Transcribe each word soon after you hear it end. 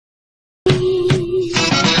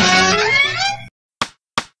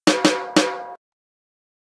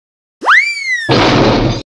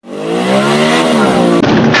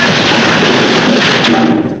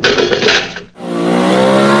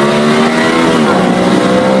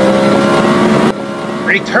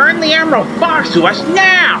Return the Emerald Fox to us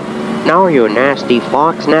now! No, you nasty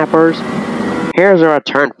fox snappers. Here's a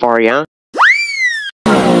return for you.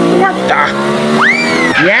 What the?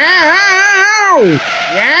 Yow!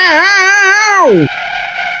 Yow!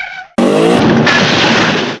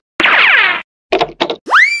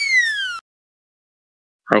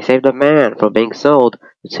 I saved a man from being sold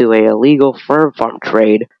to a illegal fur farm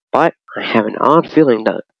trade, but I have an odd feeling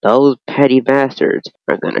that those petty bastards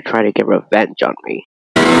are gonna try to get revenge on me.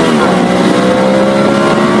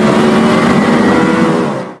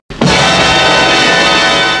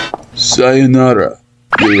 Sayonara,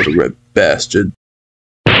 you little red bastard.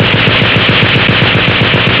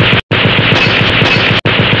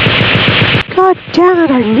 God damn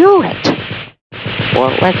it, I knew it!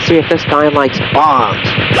 Well, let's see if this guy likes bombs.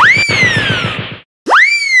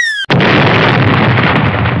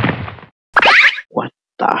 What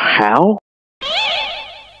the hell?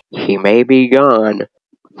 He may be gone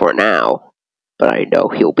for now, but I know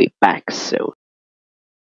he'll be back soon.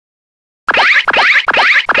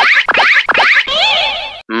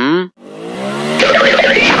 Hmm?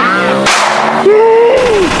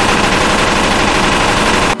 Yay!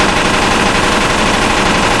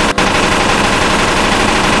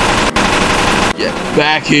 Get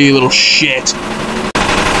back here, you little shit.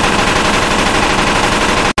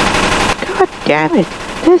 God damn it!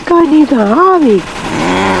 This guy needs a hobby!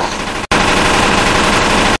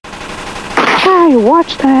 Hey,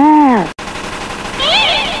 watch the hair!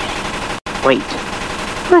 Wait,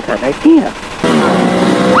 I got an idea.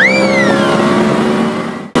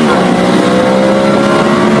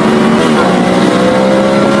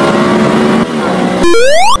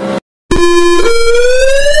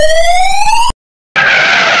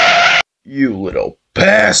 You little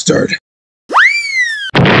bastard!